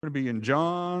We're going to be in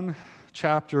John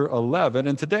chapter 11,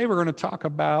 and today we're going to talk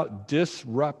about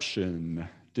disruption.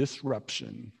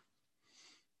 Disruption.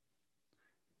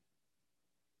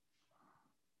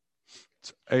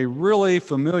 It's a really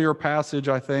familiar passage,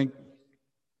 I think,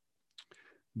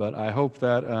 but I hope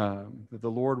that, that the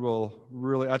Lord will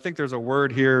really, I think there's a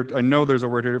word here. I know there's a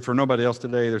word here. For nobody else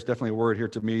today, there's definitely a word here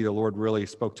to me. The Lord really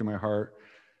spoke to my heart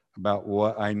about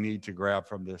what I need to grab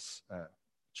from this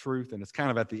truth, and it's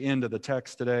kind of at the end of the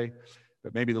text today,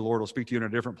 but maybe the Lord will speak to you in a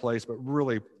different place, but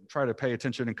really try to pay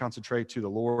attention and concentrate to the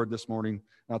Lord this morning,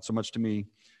 not so much to me,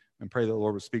 and pray that the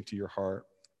Lord will speak to your heart.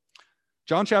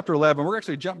 John chapter 11, we're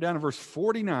actually jump down to verse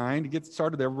 49 to get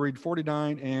started there. We'll read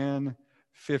 49 and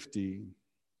 50.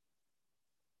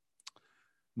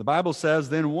 The Bible says,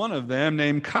 "Then one of them,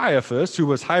 named Caiaphas, who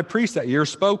was high priest that year,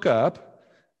 spoke up.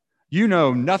 'You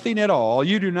know nothing at all.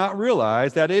 You do not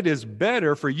realize that it is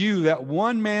better for you that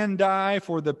one man die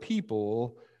for the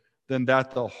people than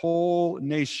that the whole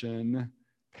nation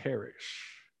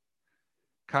perish.'"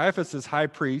 Caiaphas is high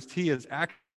priest. He is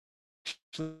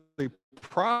actually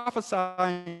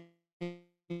prophesying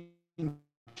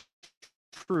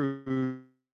truth,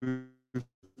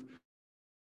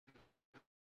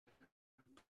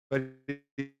 but he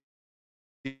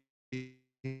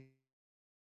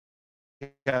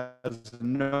has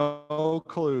no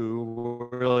clue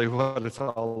really what it's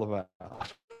all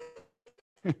about.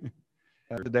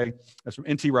 Today, that's from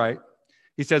N.T. Wright.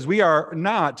 He says, "We are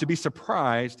not to be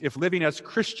surprised if living as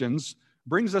Christians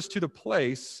brings us to the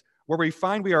place where we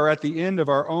find we are at the end of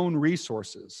our own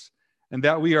resources and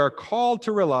that we are called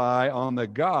to rely on the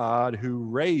God who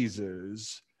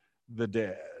raises the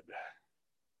dead."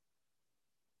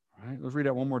 All right, let's read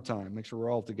that one more time. Make sure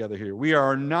we're all together here. "We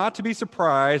are not to be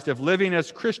surprised if living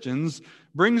as Christians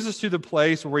brings us to the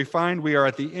place where we find we are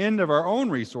at the end of our own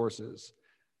resources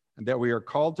and that we are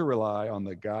called to rely on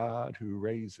the God who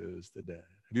raises the dead."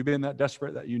 Have you been that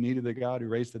desperate that you needed the God who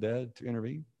raised the dead to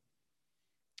intervene?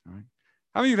 All right.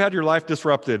 How many of you have had your life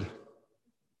disrupted?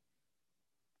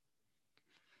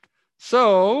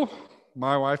 So,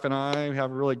 my wife and I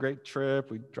have a really great trip.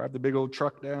 We drive the big old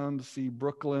truck down to see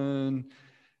Brooklyn.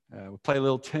 We play a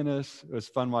little tennis. It was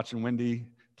fun watching Wendy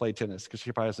play tennis because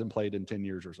she probably hasn't played in 10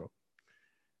 years or so.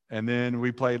 And then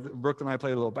Brooke and I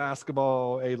played a little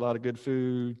basketball, ate a lot of good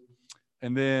food.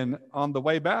 And then on the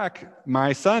way back,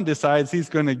 my son decides he's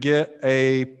going to get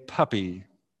a puppy.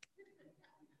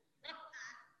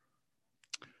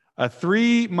 A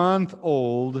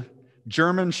 3-month-old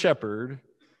German Shepherd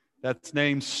that's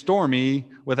named Stormy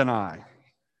with an I.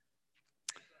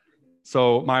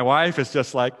 So my wife is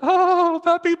just like, "Oh,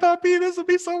 puppy, this will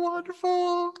be so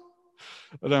wonderful."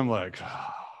 And I'm like,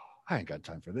 "Oh, I ain't got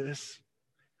time for this."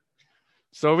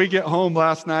 So we get home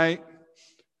last night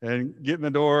and get in the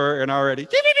door and already,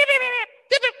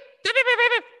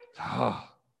 oh.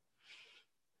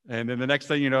 And then the next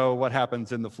thing you know, what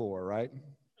happens in the floor, right?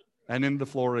 And in the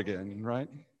floor again, right?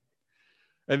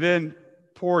 And then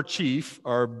poor Chief,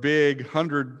 our big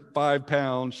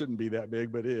 105-pound, shouldn't be that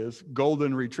big, but is,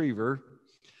 golden retriever,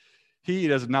 he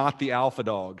is not the alpha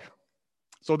dog.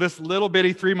 So this little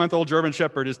bitty 3-month-old German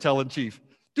Shepherd is telling Chief,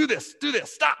 do this,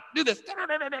 stop, do this.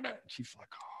 Chief's like,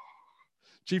 oh.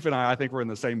 Chief and I think we're in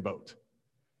the same boat.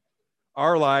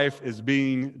 Our life is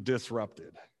being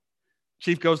disrupted.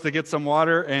 Chief goes to get some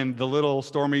water, and the little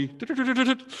Stormy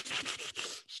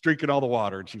drinking all the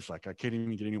water. And Chief's like, I can't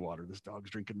even get any water. This dog's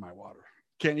drinking my water.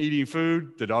 Can't eat any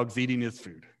food. The dog's eating his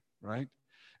food, right?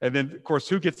 And then, of course,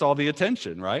 who gets all the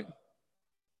attention, right?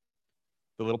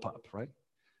 The little pup, right?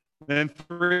 Then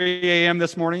 3 a.m.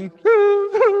 this morning,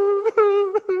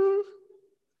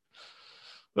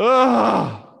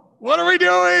 oh, what are we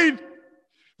doing?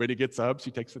 Brady gets up,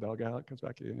 she takes the dog out, comes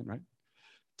back in, right?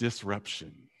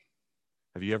 Disruption.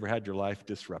 Have you ever had your life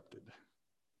disrupted?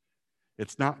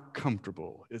 It's not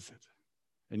comfortable, is it?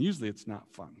 And usually it's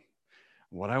not fun.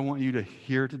 What I want you to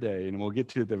hear today, and we'll get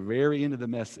to the very end of the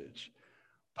message,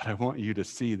 but I want you to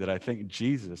see that I think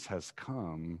Jesus has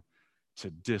come to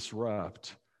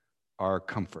disrupt our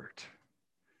comfort,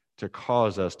 to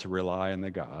cause us to rely on the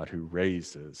God who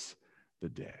raises the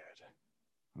dead.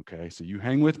 Okay, so you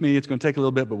hang with me. It's going to take a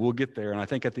little bit, but we'll get there. And I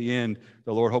think at the end,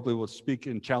 the Lord hopefully will speak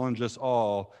and challenge us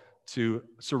all to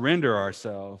surrender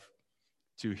ourselves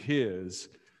to his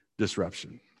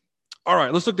disruption. All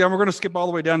right, let's look down. We're going to skip all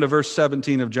the way down to verse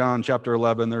 17 of John chapter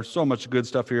 11. There's so much good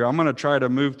stuff here. I'm going to try to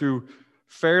move through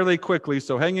fairly quickly,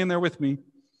 so hang in there with me.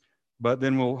 But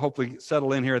then we'll hopefully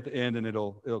settle in here at the end, and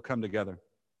it'll come together.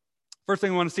 First thing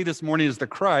we want to see this morning is the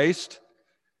Christ,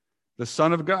 the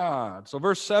Son of God. So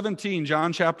verse 17,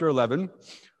 John chapter 11.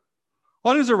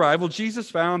 On his arrival,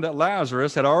 Jesus found that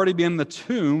Lazarus had already been in the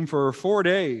tomb for 4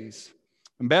 days.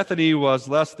 And Bethany was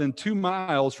less than 2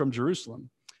 miles from Jerusalem.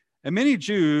 And many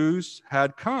Jews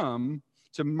had come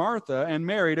to Martha and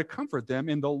Mary to comfort them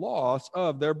in the loss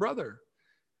of their brother.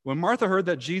 When Martha heard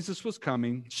that Jesus was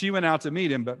coming, she went out to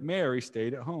meet him, but Mary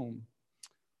stayed at home.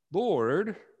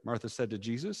 Lord, Martha said to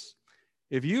Jesus,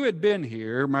 if you had been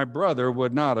here, my brother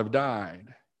would not have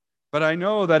died. But I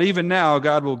know that even now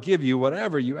God will give you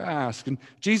whatever you ask. And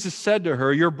Jesus said to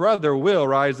her, your brother will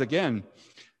rise again.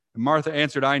 And Martha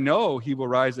answered, I know he will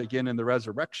rise again in the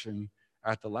resurrection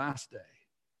at the last day.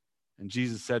 And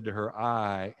Jesus said to her,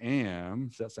 I am,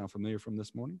 does that sound familiar from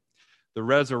this morning? The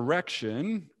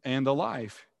resurrection and the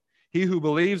life. He who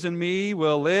believes in me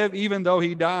will live even though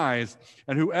he dies.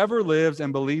 And whoever lives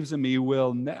and believes in me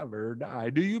will never die.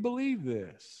 Do you believe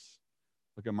this?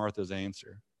 Look at Martha's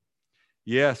answer.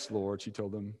 Yes, Lord, she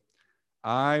told him,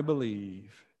 I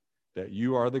believe that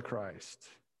you are the Christ,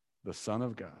 the Son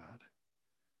of God,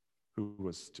 who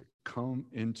was to come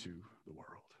into the world.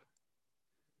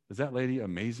 Is that lady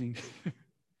amazing?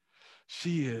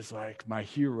 She is like my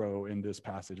hero in this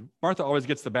passage. Martha always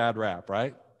gets the bad rap,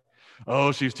 right?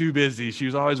 Oh, she's too busy. She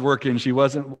was always working. She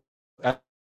wasn't at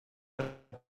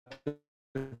the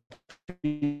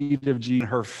feet of Jesus.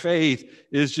 Her faith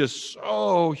is just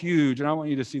so huge, and I want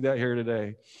you to see that here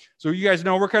today. So you guys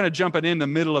know we're kind of jumping in the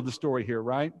middle of the story here,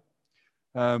 right?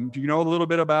 Do you know a little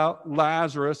bit about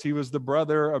Lazarus? He was the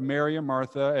brother of Mary and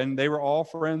Martha, and they were all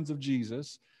friends of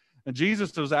Jesus. And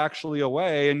Jesus was actually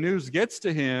away, and news gets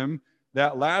to him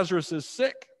that Lazarus is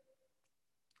sick.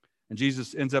 And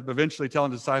Jesus ends up eventually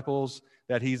telling the disciples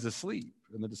that he's asleep.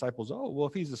 And the disciples, oh, well,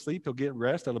 if he's asleep, he'll get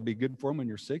rest. That'll be good for him. When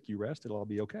you're sick, you rest. It'll all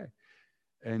be okay.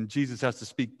 And Jesus has to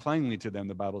speak plainly to them.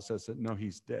 The Bible says that, no,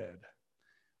 he's dead.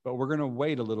 But we're going to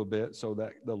wait a little bit so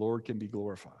that the Lord can be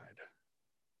glorified.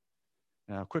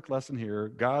 Now, quick lesson here.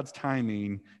 God's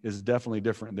timing is definitely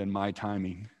different than my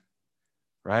timing,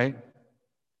 right?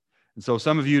 And so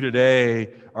some of you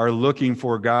today are looking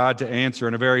for God to answer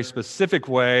in a very specific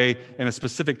way in a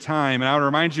specific time. And I want to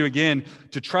remind you again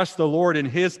to trust the Lord in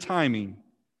his timing,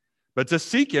 but to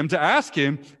seek him, to ask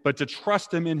him, but to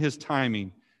trust him in his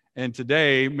timing. And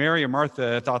today, Mary and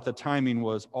Martha thought the timing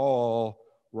was all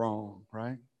wrong,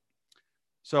 right?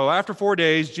 So after 4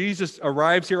 days, Jesus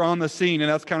arrives here on the scene, and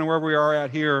that's kind of where we are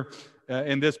at here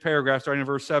in this paragraph, starting in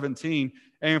verse 17.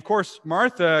 And of course,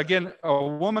 Martha, again, a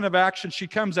woman of action, she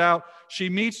comes out, she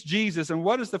meets Jesus, and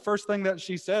what is the first thing that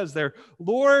she says there?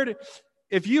 Lord,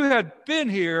 if you had been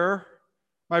here,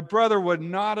 my brother would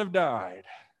not have died.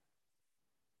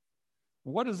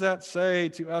 What does that say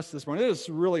to us this morning? It is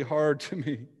really hard to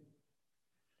me.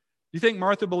 Do you think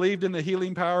Martha believed in the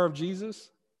healing power of Jesus?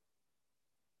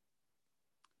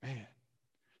 Man,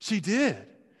 she did.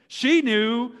 She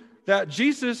knew that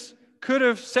Jesus could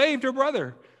have saved her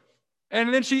brother.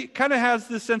 And then she kind of has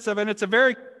this sense of, and it's a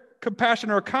very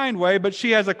compassionate or kind way, but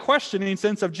she has a questioning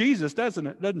sense of Jesus,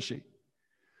 doesn't she?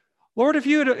 Lord, if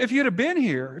you'd have been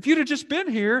here, if you'd have just been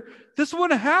here, this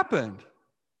wouldn't have happened. Have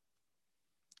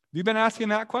you been asking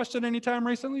that question anytime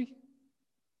recently?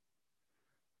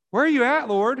 Where are you at,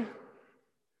 Lord?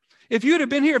 If you'd have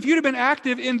been here, if you'd have been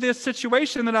active in this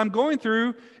situation that I'm going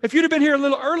through, if you'd have been here a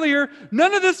little earlier,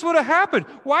 none of this would have happened.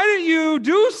 Why didn't you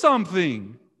do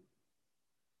something?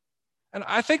 And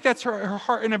I think that's her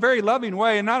heart in a very loving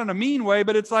way and not in a mean way,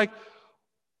 but it's like,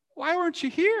 why weren't you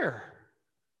here?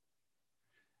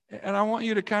 And I want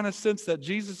you to kind of sense that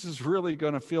Jesus is really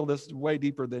going to feel this way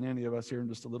deeper than any of us here in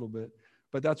just a little bit.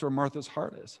 But that's where Martha's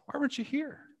heart is. Why weren't you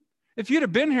here? If you'd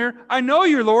have been here, I know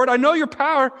your Lord, I know your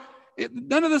power.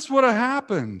 None of this would have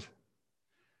happened.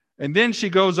 And then she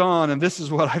goes on, and this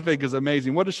is what I think is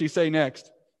amazing. What does she say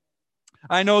next?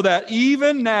 I know that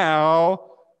even now,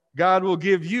 God will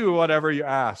give you whatever you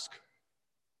ask.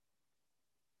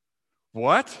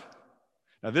 What?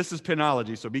 Now, this is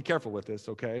penology, so be careful with this,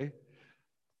 okay?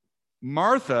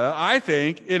 Martha, I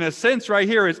think, in a sense right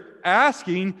here, is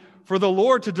asking for the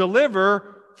Lord to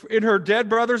deliver in her dead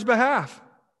brother's behalf.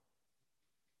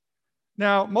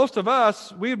 Now, most of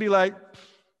us, we'd be like,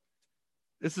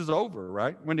 this is over,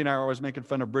 right? Wendy and I are always making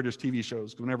fun of British TV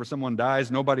shows. Whenever someone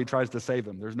dies, nobody tries to save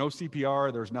them. There's no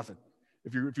CPR, there's nothing.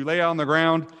 If you lay out on the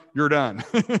ground, you're done,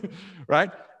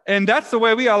 right? And that's the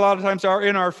way we a lot of times are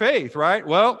in our faith, right?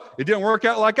 Well, it didn't work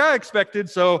out like I expected,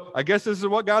 so I guess this is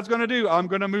what God's going to do. I'm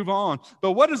going to move on.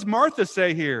 But what does Martha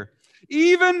say here?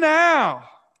 Even now,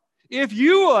 if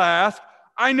you will ask,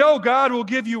 I know God will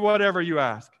give you whatever you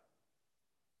ask.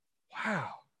 Wow.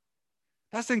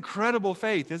 That's incredible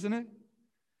faith, isn't it?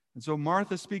 And so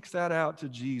Martha speaks that out to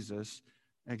Jesus.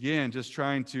 Again, just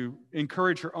trying to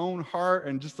encourage her own heart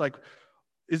and just like,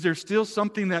 Is there still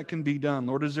something that can be done?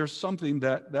 Lord, is there something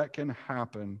that can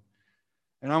happen?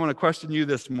 And I want to question you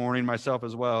this morning, myself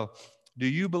as well. Do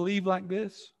you believe like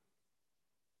this?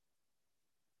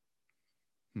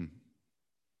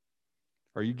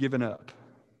 Are you giving up?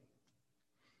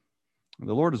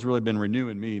 The Lord has really been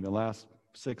renewing me the last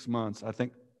 6 months. I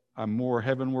think I'm more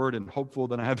heavenward and hopeful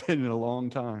than I have been in a long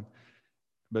time.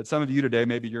 But some of you today,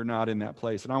 maybe you're not in that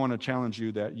place. And I want to challenge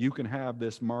you that you can have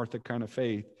this Martha kind of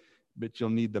faith, but you'll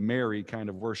need the Mary kind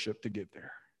of worship to get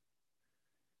there.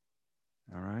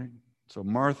 All right? So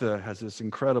Martha has this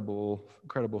incredible,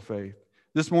 incredible faith.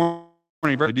 This morning,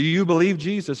 do you believe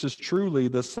Jesus is truly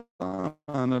the Son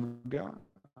of God?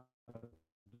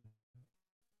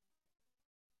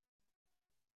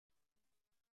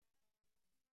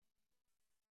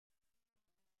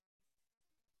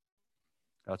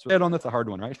 That's a hard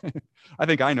one, right? I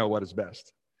think I know what is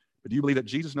best. But do you believe that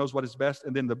Jesus knows what is best?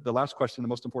 And then the last question, the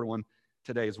most important one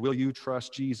today is, will you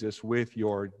trust Jesus with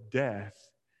your death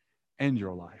and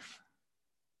your life?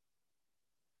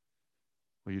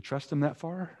 Will you trust him that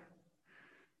far?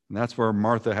 And that's where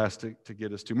Martha has to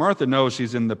get us to. Martha knows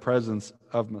she's in the presence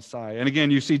of Messiah. And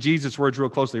again, you see Jesus' words real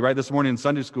closely, right? This morning in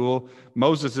Sunday school,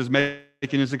 Moses is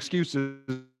making his excuses.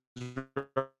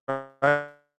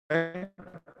 Right?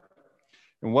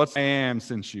 And what's I am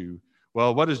sent you?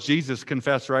 Well, what does Jesus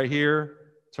confess right here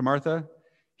to Martha?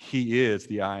 He is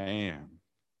the I am.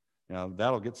 Now,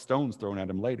 that'll get stones thrown at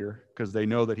him later because they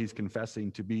know that he's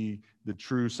confessing to be the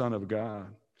true Son of God.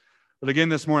 But again,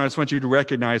 this morning, I just want you to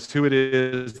recognize who it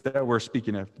is that we're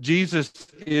speaking of. Jesus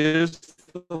is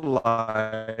the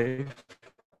life.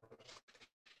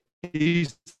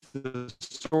 He's the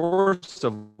source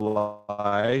of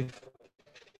life.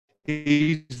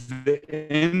 He's the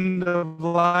end of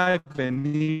life, and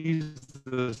he's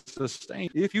the sustain.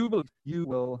 If you believe, you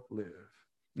will live.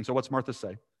 And so what's Martha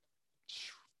say?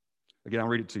 Again, I'll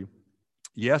read it to you.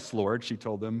 Yes, Lord, she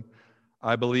told him,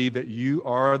 I believe that you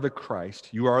are the Christ,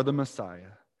 you are the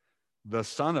Messiah, the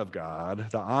Son of God,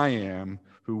 the I am,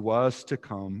 who was to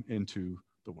come into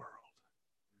the world.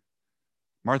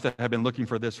 Martha had been looking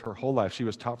for this her whole life. She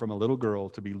was taught from a little girl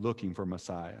to be looking for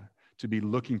Messiah, to be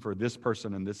looking for this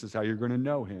person, and this is how you're going to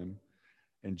know him.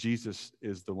 And Jesus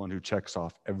is the one who checks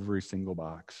off every single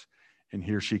box. And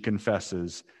here she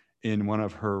confesses, in one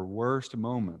of her worst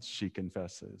moments, she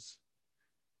confesses,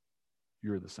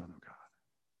 you're the Son of God.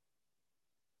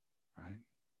 Right?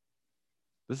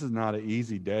 This is not an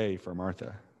easy day for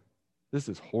Martha. This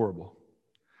is horrible.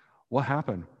 What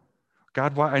happened?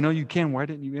 God, why? I know you can. Why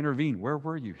didn't you intervene? Where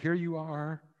were you? Here you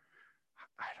are.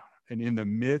 I don't know. And in the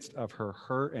midst of her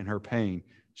hurt and her pain,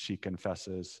 she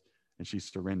confesses and she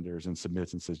surrenders and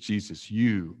submits and says, Jesus,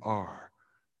 you are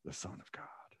the Son of God.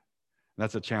 And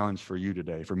that's a challenge for you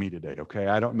today, for me today,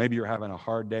 okay? Maybe you're having a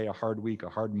hard day, a hard week, a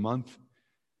hard month.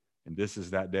 And this is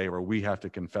that day where we have to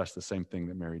confess the same thing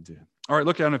that Mary did. All right,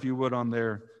 look down, if you would, on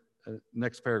their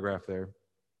next paragraph there.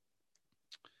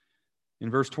 In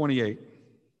verse 28.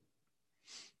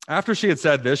 After she had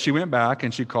said this, she went back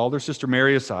and she called her sister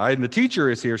Mary aside. And the teacher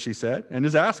is here, she said, and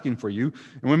is asking for you.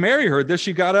 And when Mary heard this,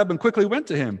 she got up and quickly went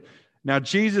to him. Now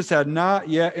Jesus had not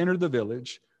yet entered the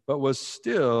village, but was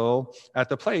still at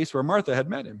the place where Martha had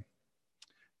met him.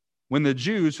 When the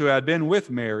Jews who had been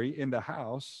with Mary in the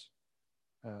house,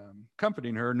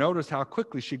 comforting her, noticed how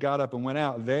quickly she got up and went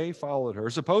out, they followed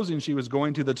her, supposing she was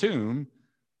going to the tomb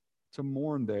to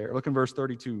mourn there. Look in verse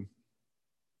 32.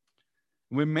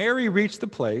 When Mary reached the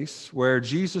place where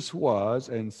Jesus was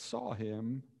and saw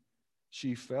him,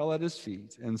 she fell at his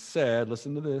feet and said,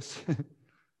 listen to this,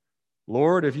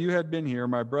 Lord, if you had been here,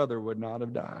 my brother would not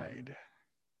have died.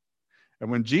 And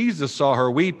when Jesus saw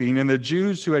her weeping, and the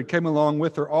Jews who had come along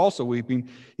with her also weeping,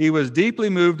 he was deeply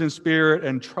moved in spirit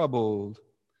and troubled.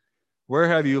 Where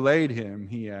have you laid him?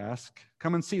 He asked.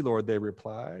 Come and see, Lord, they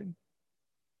replied.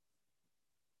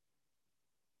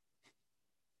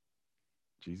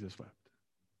 Jesus wept.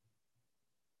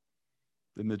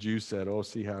 Then the Jews said, oh,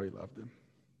 see how he loved him.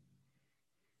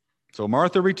 So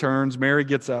Martha returns. Mary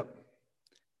gets up.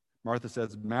 Martha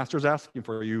says, Master's asking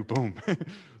for you. Boom.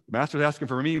 Master's asking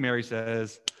for me. Mary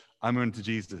says, I'm going to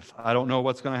Jesus. I don't know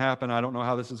what's going to happen. I don't know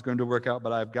how this is going to work out,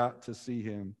 but I've got to see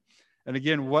him. And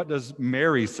again, what does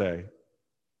Mary say?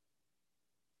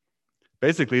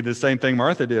 Basically the same thing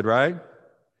Martha did, right?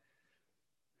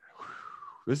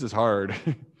 This is hard.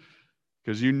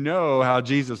 Because you know how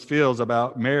Jesus feels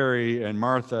about Mary and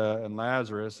Martha and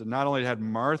Lazarus. And not only had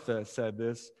Martha said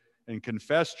this and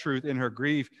confessed truth in her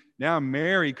grief. Now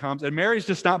Mary comes, and Mary's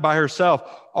just not by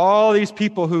herself. All these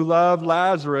people who loved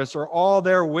Lazarus are all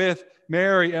there with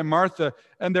Mary and Martha,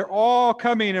 and they're all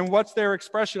coming, and what's their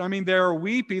expression? I mean, they're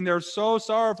weeping. They're so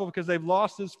sorrowful because they've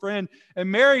lost this friend. And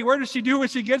Mary, what does she do when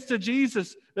she gets to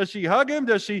Jesus? Does she hug him?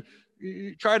 Does she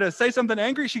try to say something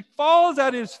angry? She falls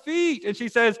at his feet, and she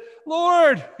says,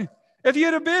 Lord, if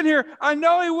you'd have been here, I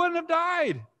know he wouldn't have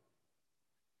died.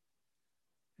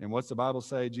 And what's the Bible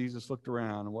say? Jesus looked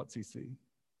around, and what's he see?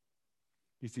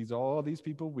 He sees all these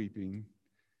people weeping.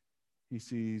 He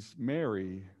sees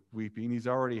Mary weeping. He's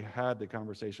already had the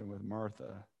conversation with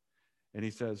Martha. And he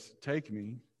says, take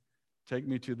me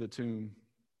to the tomb.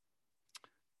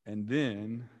 And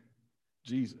then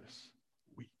Jesus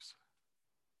weeps.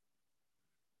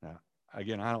 Now,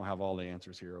 again, I don't have all the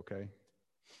answers here, okay?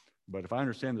 But if I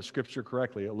understand the scripture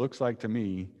correctly, it looks like to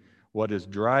me what is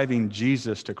driving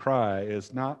Jesus to cry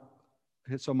is not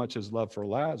so much his love for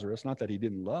Lazarus, not that he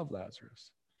didn't love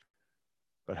Lazarus,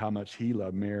 but how much he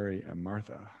loved Mary and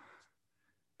Martha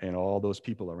and all those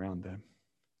people around them.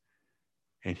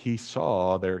 And he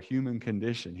saw their human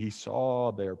condition. He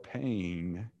saw their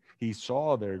pain. He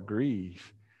saw their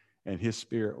grief, and his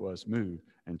spirit was moved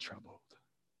and troubled.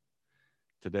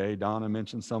 Today, Donna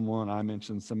mentioned someone. I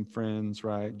mentioned some friends,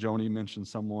 right? Joni mentioned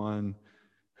someone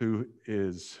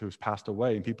who's passed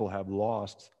away, and people have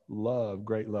lost love,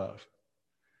 great love.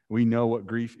 We know what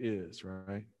grief is,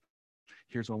 right?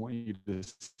 Here's what I want you to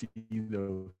see,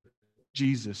 though.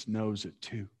 Jesus knows it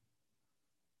too.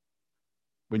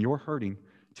 When you're hurting,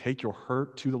 take your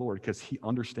hurt to the Lord because he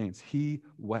understands. He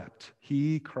wept.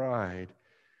 He cried.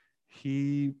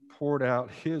 He poured out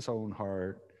his own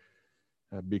heart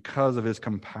because of his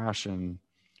compassion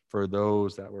for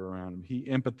those that were around him. He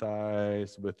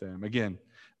empathized with them. Again,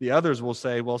 the others will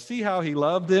say, well, see how he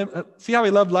loved them? See how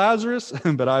he loved Lazarus?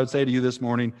 But I would say to you this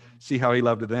morning, see how he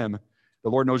loved them. The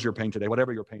Lord knows your pain today,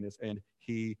 whatever your pain is, and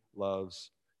he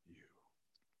loves you.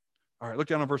 All right, look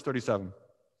down on verse 37.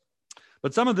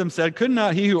 But some of them said, could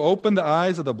not he who opened the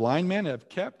eyes of the blind man have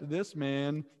kept this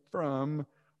man from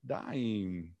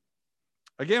dying?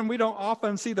 Again, we don't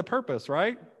often see the purpose,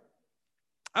 right?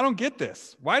 I don't get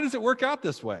this. Why does it work out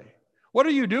this way? What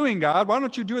are you doing, God? Why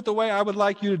don't you do it the way I would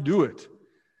like you to do it?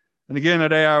 And again,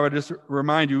 today I would just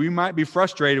remind you, we might be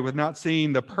frustrated with not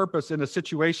seeing the purpose in a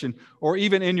situation or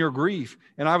even in your grief.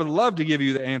 And I would love to give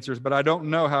you the answers, but I don't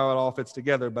know how it all fits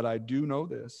together. But I do know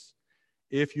this.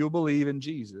 If you believe in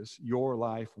Jesus, your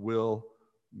life will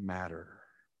matter.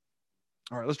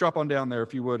 All right, let's drop on down there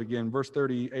if you would again. Verse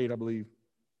 38, I believe.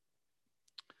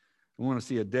 We want to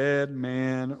see a dead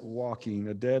man walking,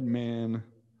 a dead man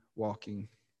walking.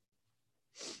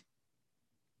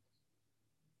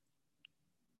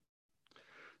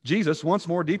 Jesus, once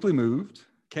more deeply moved,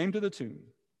 came to the tomb.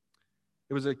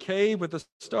 It was a cave with a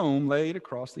stone laid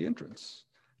across the entrance.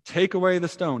 Take away the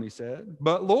stone, he said.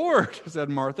 But Lord, said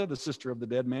Martha, the sister of the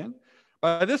dead man,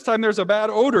 by this time there's a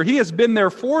bad odor. He has been there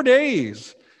 4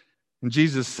 days. And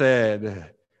Jesus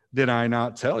said, did I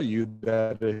not tell you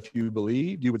that if you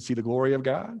believed, you would see the glory of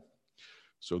God?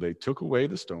 So they took away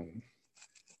the stone.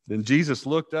 Then Jesus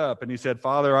looked up and he said,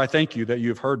 Father, I thank you that you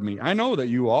have heard me. I know that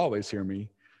you always hear me,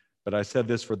 but I said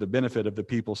this for the benefit of the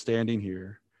people standing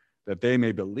here, that they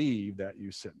may believe that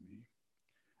you sent me.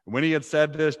 When he had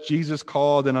said this, Jesus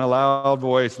called in a loud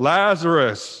voice,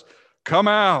 Lazarus, come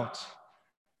out.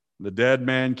 The dead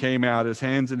man came out, his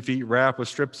hands and feet wrapped with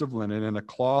strips of linen and a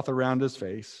cloth around his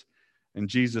face. And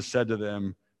Jesus said to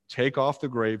them, take off the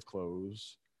grave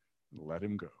clothes and let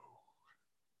him go.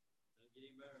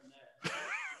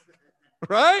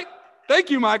 Right?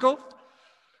 Thank you, Michael.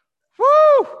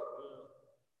 Woo!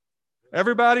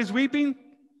 Everybody's weeping.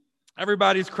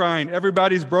 Everybody's crying.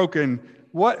 Everybody's broken.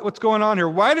 What's going on here?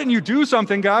 Why didn't you do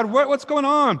something, God? What's going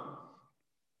on?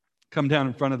 Come down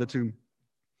in front of the tomb.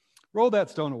 Roll that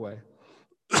stone away.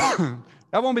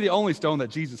 That won't be the only stone that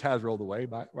Jesus has rolled away,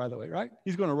 by the way, right?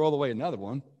 He's going to roll away another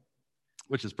one,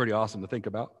 which is pretty awesome to think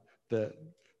about, the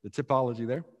typology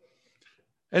there.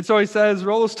 And so he says,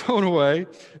 roll the stone away.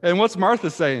 And what's Martha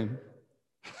saying?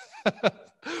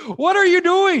 What are you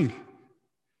doing?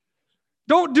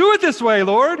 Don't do it this way,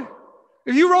 Lord.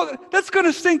 If you roll, that's going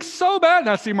to stink so bad.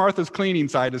 Now, see, Martha's cleaning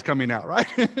side is coming out, right?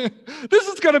 This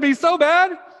is going to be so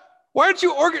bad. Why don't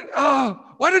you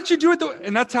why don't you do it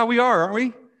and that's how we are, aren't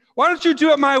we? Why don't you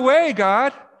do it my way,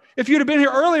 God? If you'd have been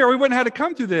here earlier, we wouldn't have had to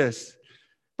come through this.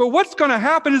 But what's going to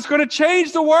happen is going to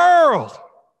change the world.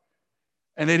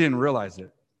 And they didn't realize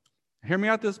it. Hear me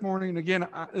out this morning. Again,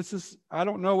 I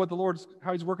don't know what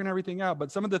how he's working everything out,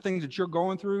 but some of the things that you're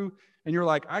going through and you're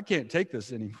like, I can't take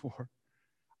this anymore.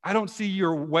 I don't see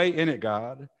your way in it,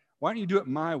 God. Why don't you do it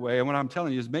my way? And what I'm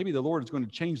telling you is maybe the Lord is going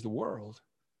to change the world,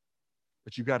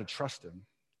 but you've got to trust him.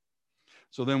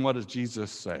 So then what does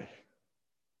Jesus say?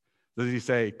 Does he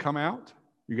say, come out?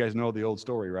 You guys know the old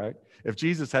story, right? If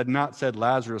Jesus had not said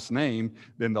Lazarus' name,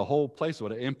 then the whole place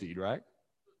would have emptied, right?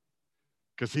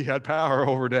 Because he had power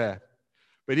over death.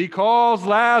 But he calls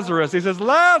Lazarus. He says,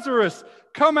 Lazarus,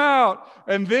 come out.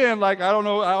 And then, I don't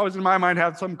know, I always in my mind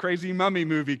have some crazy mummy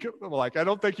movie. I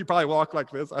don't think he probably walked like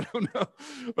this. I don't know.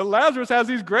 But Lazarus has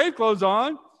these grave clothes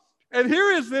on. And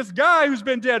here is this guy who's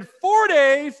been dead 4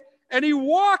 days, and he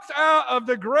walks out of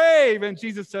the grave. And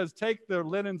Jesus says, take the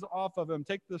linens off of him.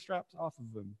 Take the straps off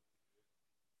of him.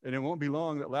 And it won't be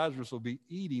long that Lazarus will be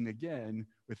eating again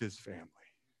with his family.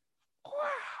 Wow.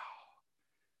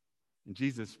 And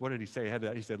Jesus, what did he say?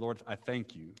 He said, Lord, I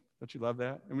thank you. Don't you love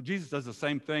that? And when Jesus does the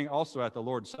same thing also at the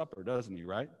Lord's Supper, doesn't he,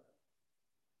 right?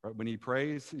 When he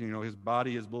prays, his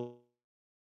body is blood.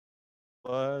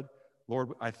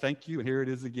 Lord, I thank you. And here it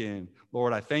is again.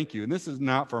 Lord, I thank you. And this is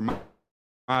not for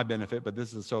my benefit, but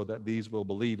this is so that these will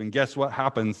believe. And guess what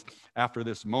happens after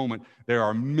this moment? There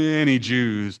are many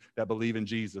Jews that believe in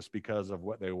Jesus because of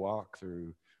what they walk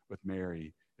through with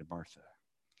Mary and Martha.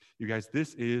 You guys,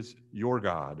 this is your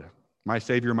God. My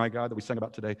Savior, my God, that we sang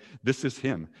about today, this is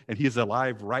him. And he is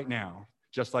alive right now,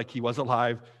 just like he was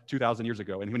alive 2,000 years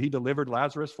ago. And when he delivered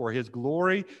Lazarus for his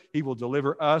glory, he will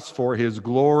deliver us for his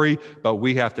glory. But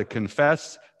we have to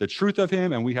confess the truth of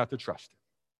him, and we have to trust him.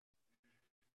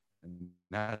 And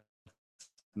that's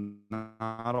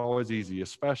not always easy,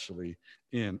 especially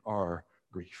in our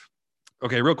grief.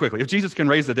 Okay, real quickly. If Jesus can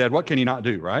raise the dead, what can he not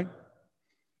do, right?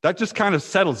 That just kind of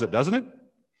settles it, doesn't it?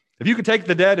 If you can take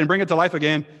the dead and bring it to life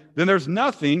again, then there's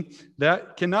nothing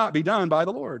that cannot be done by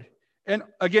the Lord. And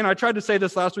again, I tried to say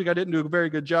this last week. I didn't do a very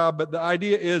good job, but the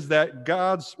idea is that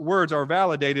God's words are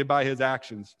validated by his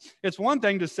actions. It's one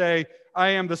thing to say, I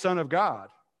am the Son of God.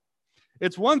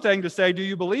 It's one thing to say, do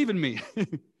you believe in me?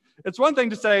 It's one thing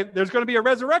to say, there's going to be a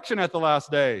resurrection at the last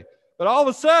day. But all of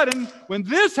a sudden, when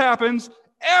this happens,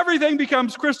 everything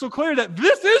becomes crystal clear that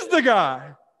this is the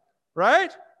guy,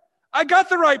 right? I got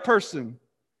the right person.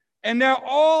 And now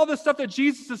all the stuff that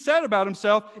Jesus has said about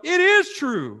himself, it is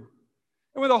true.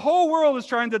 And when the whole world is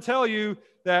trying to tell you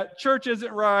that church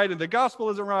isn't right, and the gospel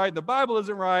isn't right, and the Bible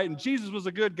isn't right, and Jesus was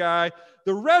a good guy,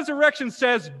 the resurrection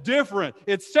says different.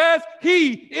 It says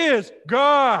he is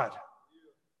God.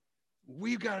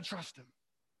 We've got to trust him.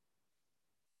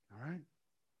 All right?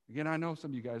 Again, I know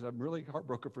some of you guys, I'm really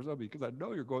heartbroken for some of you because I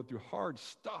know you're going through hard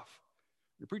stuff.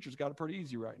 Your preacher's got it pretty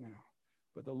easy right now.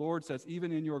 But the Lord says,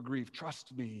 even in your grief,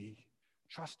 trust me,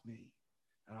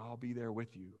 and I'll be there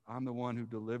with you. I'm the one who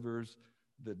delivers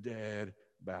the dead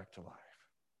back to life.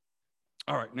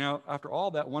 All right, now, after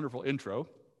all that wonderful intro,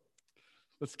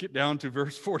 let's get down to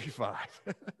verse 45.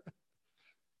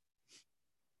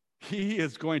 He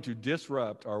is going to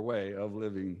disrupt our way of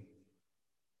living.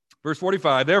 Verse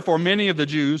 45, therefore many of the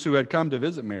Jews who had come to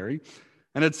visit Mary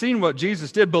and had seen what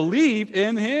Jesus did believed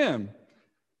in him.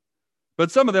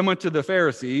 But some of them went to the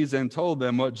Pharisees and told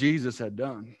them what Jesus had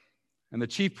done. And the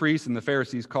chief priests and the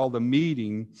Pharisees called a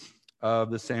meeting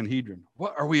of the Sanhedrin.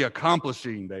 What are we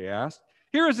accomplishing, they asked.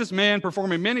 Here is this man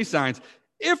performing many signs.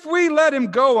 If we let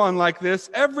him go on like this,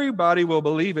 everybody will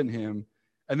believe in him.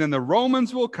 And then the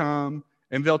Romans will come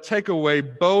and they'll take away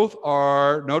both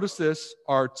our, notice this,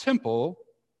 our temple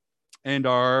and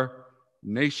our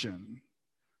nation.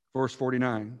 Verse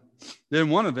 49. Then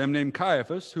one of them, named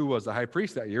Caiaphas, who was the high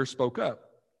priest that year, spoke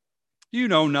up. You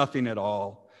know nothing at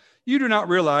all. You do not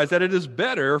realize that it is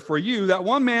better for you that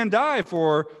one man die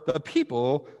for the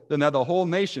people than that the whole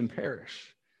nation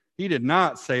perish. He did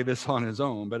not say this on his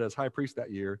own, but as high priest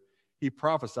that year, he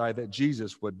prophesied that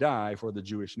Jesus would die for the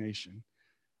Jewish nation.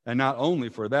 And not only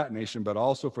for that nation, but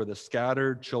also for the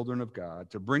scattered children of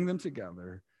God, to bring them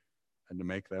together and to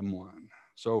make them one.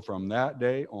 So from that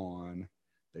day on,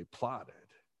 they plotted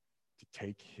to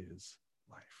take his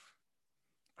life.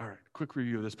 All right, quick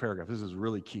review of this paragraph. This is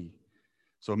really key.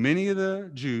 So many of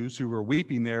the Jews who were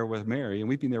weeping there with Mary and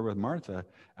weeping there with Martha,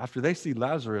 after they see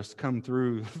Lazarus come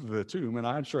through the tomb, and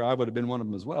I'm sure I would have been one of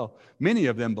them as well, many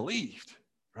of them believed,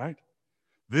 right?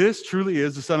 This truly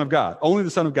is the Son of God. Only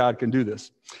the Son of God can do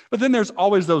this. But then there's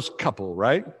always those couple,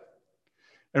 right?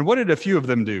 And what did a few of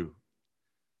them do?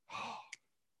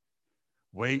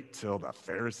 Wait till the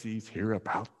Pharisees hear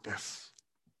about this.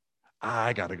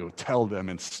 I got to go tell them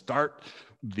and start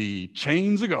the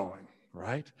chains a-going,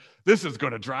 right? This is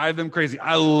going to drive them crazy.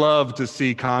 I love to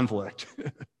see conflict.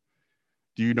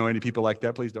 Do you know any people like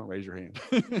that? Please don't raise your hand.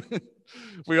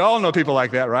 We all know people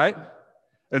like that, right?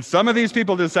 And some of these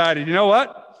people decided, you know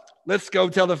what? let's go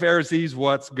tell the Pharisees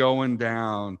what's going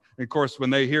down. And of course, when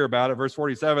they hear about it, verse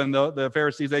 47, the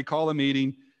Pharisees, they call a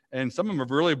meeting, and some of them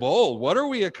are really bold. What are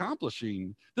we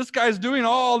accomplishing? This guy's doing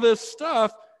all this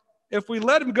stuff. If we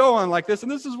let him go on like this,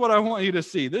 and this is what I want you to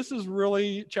see. This is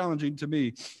really challenging to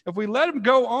me. If we let him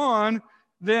go on,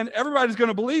 then everybody's going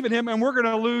to believe in him, and we're going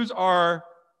to lose our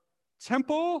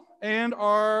temple and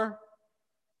our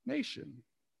nation.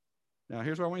 Now,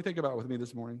 here's what I want you to think about with me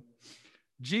this morning.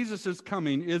 Jesus'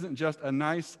 coming isn't just a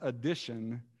nice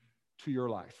addition to your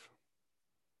life.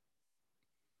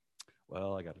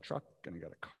 Well, I got a truck, and I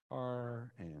got a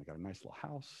car, and I got a nice little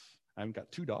house. I haven't got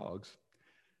 2 dogs.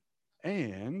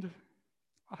 And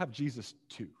I'll have Jesus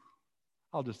too.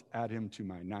 I'll just add him to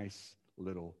my nice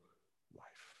little life.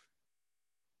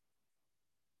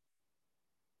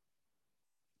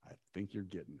 I think you're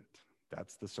getting it.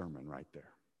 That's the sermon right there.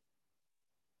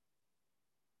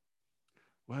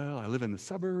 Well, I live in the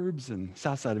suburbs and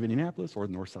south side of Indianapolis, or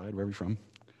the north side, wherever you're from.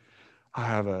 I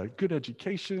have a good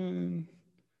education.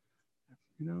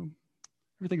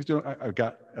 Everything's doing. I've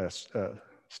got a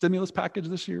stimulus package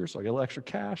this year, so I get a little extra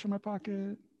cash in my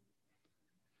pocket.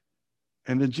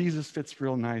 And then Jesus fits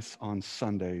real nice on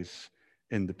Sundays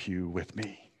in the pew with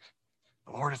me.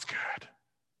 The Lord is good.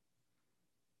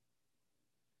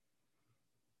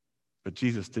 But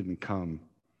Jesus didn't come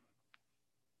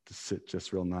to sit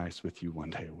just real nice with you one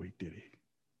day a week, did he?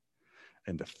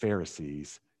 And the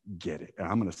Pharisees get it. And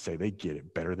I'm going to say they get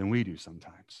it better than we do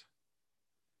sometimes.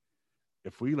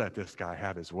 If we let this guy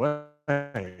have his way,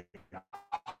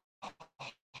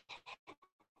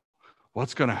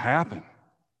 what's going to happen?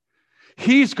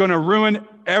 He's going to ruin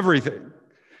everything.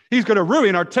 He's going to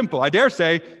ruin our temple. I dare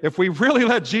say, if we really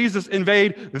let Jesus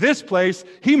invade this place,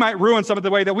 he might ruin some of the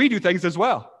way that we do things as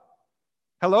well.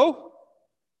 Hello?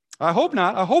 I hope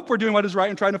not. I hope we're doing what is right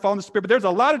and trying to follow in the Spirit. But there's a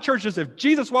lot of churches, if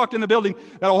Jesus walked in the building,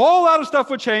 that a whole lot of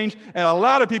stuff would change, and a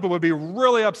lot of people would be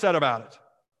really upset about it.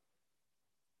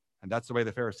 And that's the way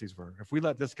the Pharisees were. If we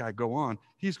let this guy go on,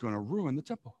 he's going to ruin the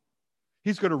temple.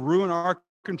 He's going to ruin our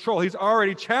control. He's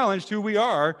already challenged who we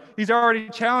are. He's already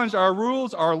challenged our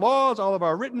rules, our laws, all of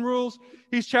our written rules.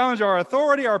 He's challenged our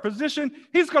authority, our position.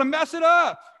 He's going to mess it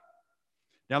up.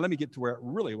 Now, let me get to where it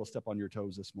really will step on your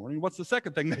toes this morning. What's the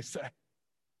second thing they say?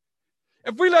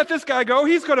 If we let this guy go,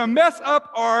 he's going to mess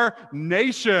up our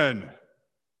nation.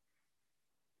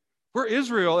 We're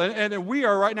Israel, and we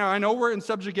are right now, I know we're in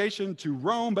subjugation to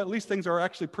Rome, but at least things are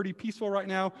actually pretty peaceful right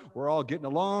now. We're all getting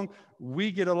along. We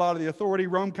get a lot of the authority.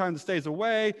 Rome kind of stays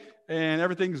away, and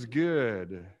everything's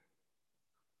good.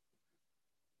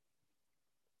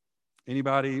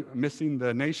 Anybody missing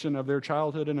the nation of their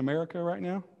childhood in America right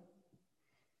now?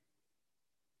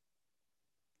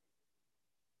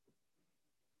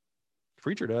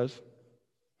 Preacher does.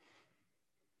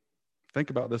 Think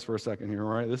about this for a second here,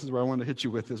 all right? This is where I want to hit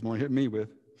you with this morning, hit me with.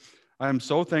 I am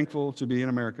so thankful to be an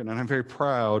American, and I'm very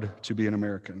proud to be an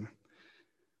American.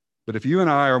 But if you and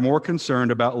I are more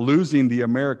concerned about losing the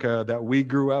America that we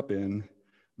grew up in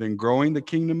than growing the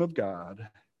kingdom of God,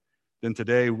 then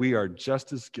today we are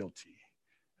just as guilty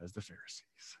as the Pharisees.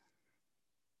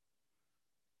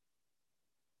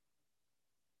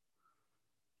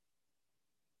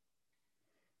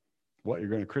 What,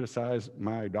 you're going to criticize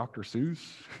my Dr. Seuss?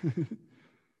 You're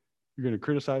going to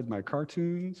criticize my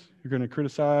cartoons? You're going to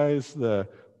criticize the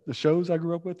shows I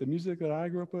grew up with, the music that I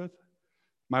grew up with?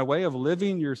 My way of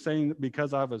living, you're saying that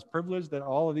because I was privileged that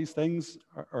all of these things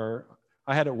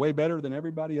I had it way better than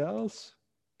everybody else?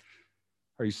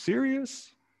 Are you serious?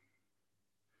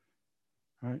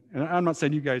 All right. And I'm not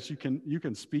saying you guys, you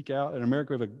can speak out. In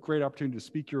America, we have a great opportunity to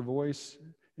speak your voice.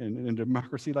 In a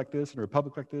democracy like this, in a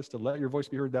republic like this, to let your voice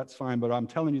be heard, that's fine. But I'm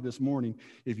telling you this morning,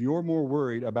 if you're more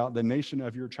worried about the nation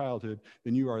of your childhood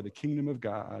than you are the kingdom of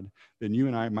God, then you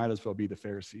and I might as well be the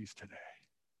Pharisees today.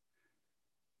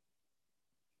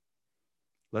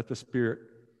 Let the Spirit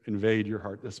invade your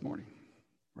heart this morning,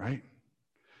 right?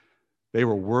 They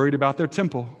were worried about their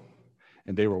temple,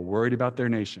 and they were worried about their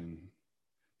nation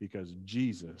because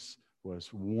Jesus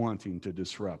was wanting to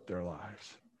disrupt their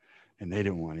lives, and they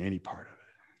didn't want any part of it.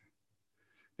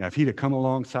 Now, if he'd have come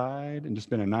alongside and just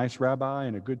been a nice rabbi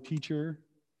and a good teacher,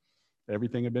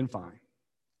 everything had been fine.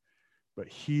 But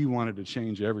he wanted to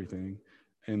change everything,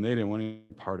 and they didn't want any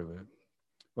part of it.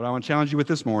 What I want to challenge you with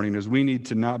this morning is we need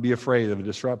to not be afraid of the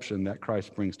disruption that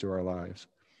Christ brings to our lives.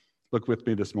 Look with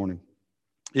me this morning.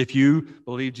 If you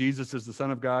believe Jesus is the Son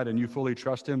of God and you fully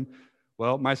trust him,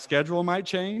 well, my schedule might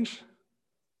change.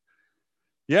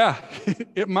 Yeah,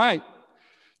 it might.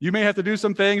 You may have to do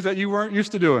some things that you weren't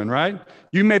used to doing, right?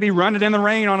 You may be running in the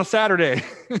rain on a Saturday,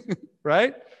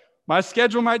 right? My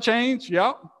schedule might change,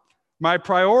 yeah. My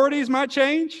priorities might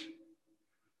change.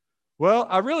 Well,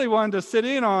 I really wanted to sit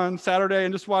in on Saturday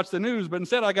and just watch the news, but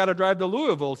instead I got to drive to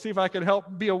Louisville, see if I could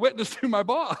help be a witness to my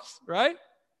boss, right?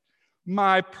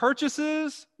 My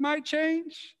purchases might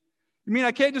change. You mean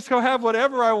I can't just go have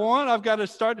whatever I want? I've got to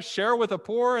start to share with the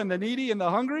poor and the needy and the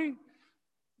hungry?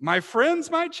 My friends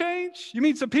might change? You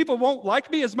mean some people won't like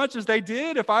me as much as they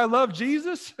did if I love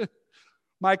Jesus?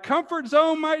 My comfort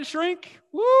zone might shrink?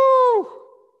 Woo!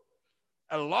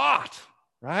 A lot,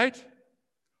 right?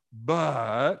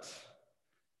 But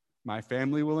my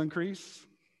family will increase.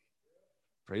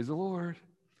 Praise the Lord.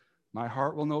 My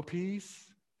heart will know peace.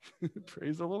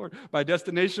 Praise the Lord. My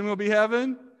destination will be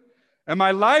heaven. And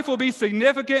my life will be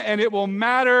significant and it will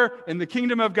matter in the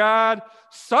kingdom of God.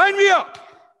 Sign me up.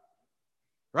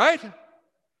 Right?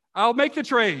 I'll make the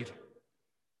trade.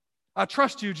 I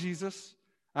trust you, Jesus.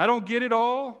 I don't get it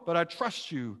all, but I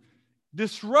trust you.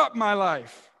 Disrupt my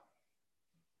life.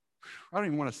 I don't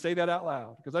even want to say that out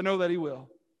loud because I know that he will.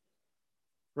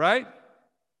 Right?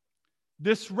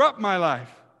 Disrupt my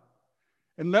life.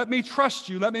 And let me trust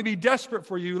you. Let me be desperate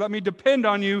for you. Let me depend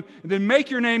on you. And then make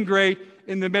your name great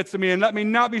in the midst of me. And let me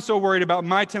not be so worried about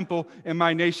my temple and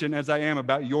my nation as I am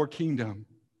about your kingdom.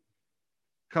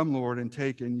 Come, Lord, and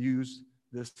take and use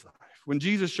this life. When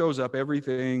Jesus shows up,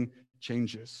 everything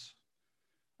changes.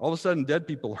 All of a sudden, dead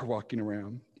people are walking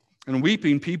around. And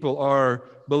weeping people are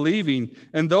believing.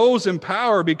 And those in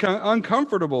power become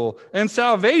uncomfortable. And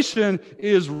salvation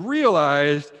is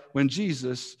realized when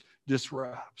Jesus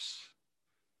disrupts.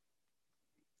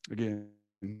 Again,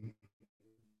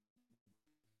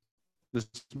 this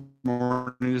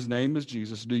morning, his name is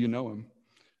Jesus. Do you know him?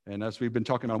 And as we've been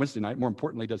talking on Wednesday night, more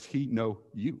importantly, does he know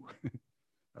you?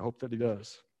 I hope that he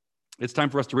does. It's time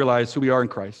for us to realize who we are in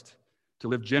Christ, to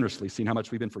live generously, seeing how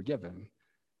much we've been forgiven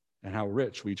and how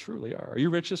rich we truly are. Are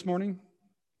you rich this morning?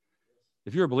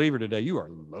 If you're a believer today, you are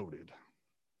loaded.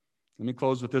 Let me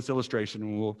close with this illustration,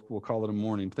 and we'll call it a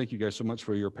morning. Thank you guys so much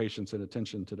for your patience and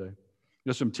attention today.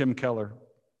 This is from Tim Keller.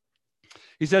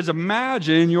 He says,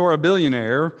 imagine you're a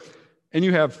billionaire and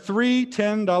you have 3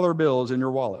 $10 bills in your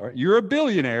wallet. Right? You're a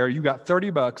billionaire, you got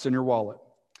 $30 in your wallet.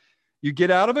 You get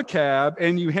out of a cab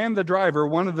and you hand the driver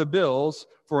one of the bills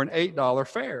for an $8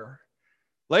 fare.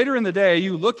 Later in the day,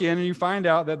 you look in and you find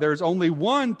out that there's only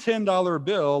one $10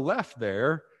 bill left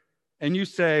there. And you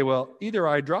say, well, either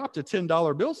I dropped a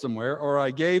 $10 bill somewhere or I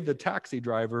gave the taxi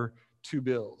driver 2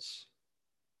 bills.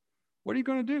 What are you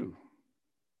going to do?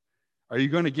 Are you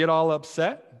going to get all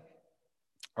upset?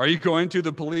 Are you going to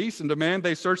the police and demand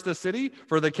they search the city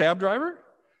for the cab driver?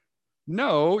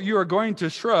 No, you are going to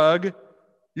shrug.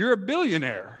 You're a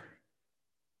billionaire.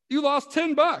 You lost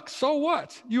 $10. So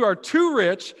what? You are too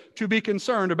rich to be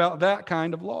concerned about that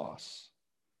kind of loss.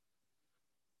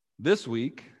 This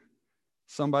week,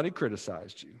 somebody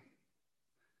criticized you.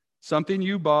 Something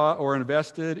you bought or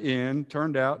invested in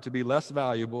turned out to be less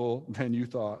valuable than you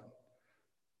thought.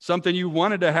 Something you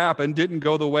wanted to happen didn't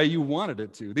go the way you wanted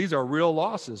it to. These are real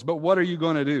losses. But what are you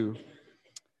going to do?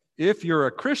 If you're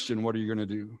a Christian, what are you going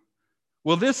to do?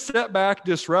 Will this setback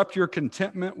disrupt your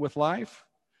contentment with life?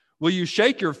 Will you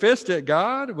shake your fist at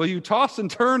God? Will you toss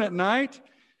and turn at night?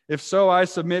 If so, I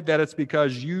submit that it's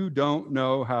because you don't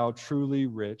know how truly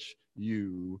rich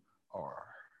you are.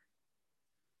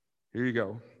 Here you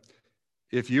go.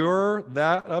 If you're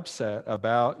that upset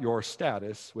about your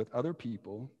status with other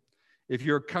people, if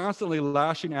you're constantly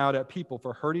lashing out at people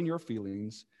for hurting your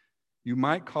feelings, you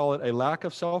might call it a lack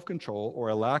of self-control or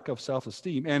a lack of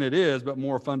self-esteem, and it is, but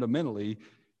more fundamentally,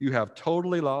 you have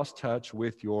totally lost touch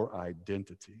with your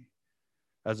identity.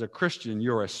 As a Christian,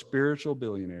 you're a spiritual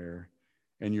billionaire,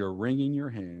 and you're wringing your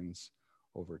hands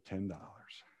over $10.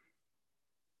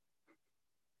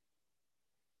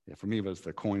 Yeah, for me, it was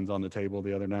the coins on the table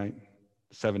the other night,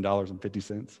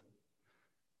 $7.50.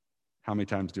 How many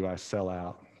times do I sell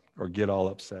out or get all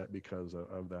upset because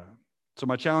of that? So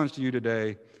my challenge to you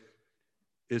today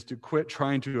is to quit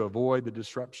trying to avoid the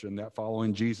disruption that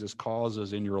following Jesus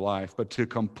causes in your life, but to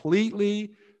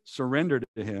completely surrender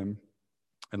to him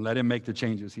and let him make the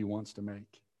changes he wants to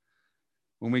make.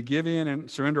 When we give in and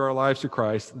surrender our lives to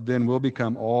Christ, then we'll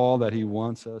become all that he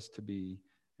wants us to be.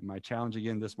 And my challenge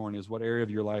again this morning is, what area of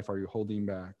your life are you holding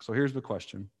back? So here's the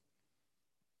question.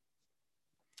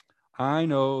 I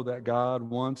know that God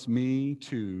wants me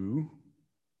to,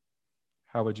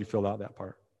 how would you fill out that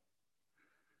part?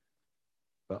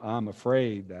 But I'm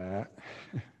afraid that,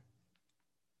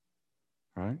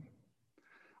 right?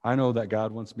 I know that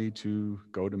God wants me to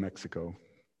go to Mexico,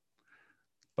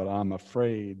 but I'm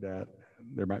afraid that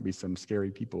there might be some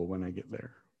scary people when I get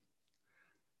there.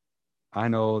 I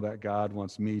know that God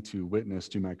wants me to witness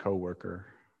to my coworker,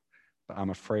 but I'm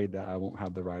afraid that I won't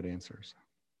have the right answers.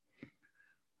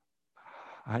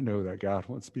 I know that God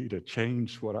wants me to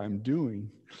change what I'm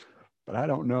doing, but I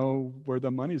don't know where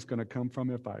the money's going to come from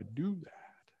if I do that.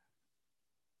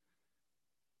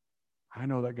 I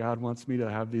know that God wants me to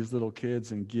have these little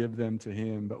kids and give them to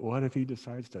him, but what if he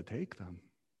decides to take them?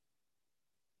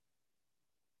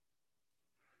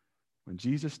 When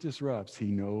Jesus disrupts,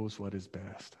 he knows what is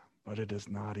best, but it is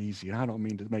not easy. And I don't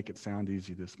mean to make it sound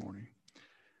easy this morning,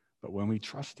 but when we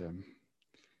trust him,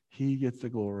 he gets the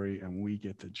glory and we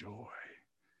get the joy.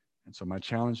 And so my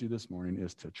challenge to you this morning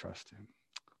is to trust him.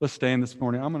 Let's stand this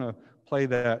morning. I'm going to play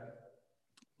that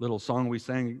little song we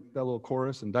sang, that little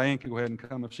chorus, and Diane can go ahead and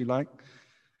come if she'd like.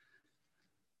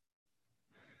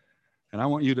 And I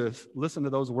want you to listen to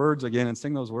those words again and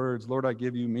sing those words. Lord, I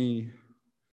give you me.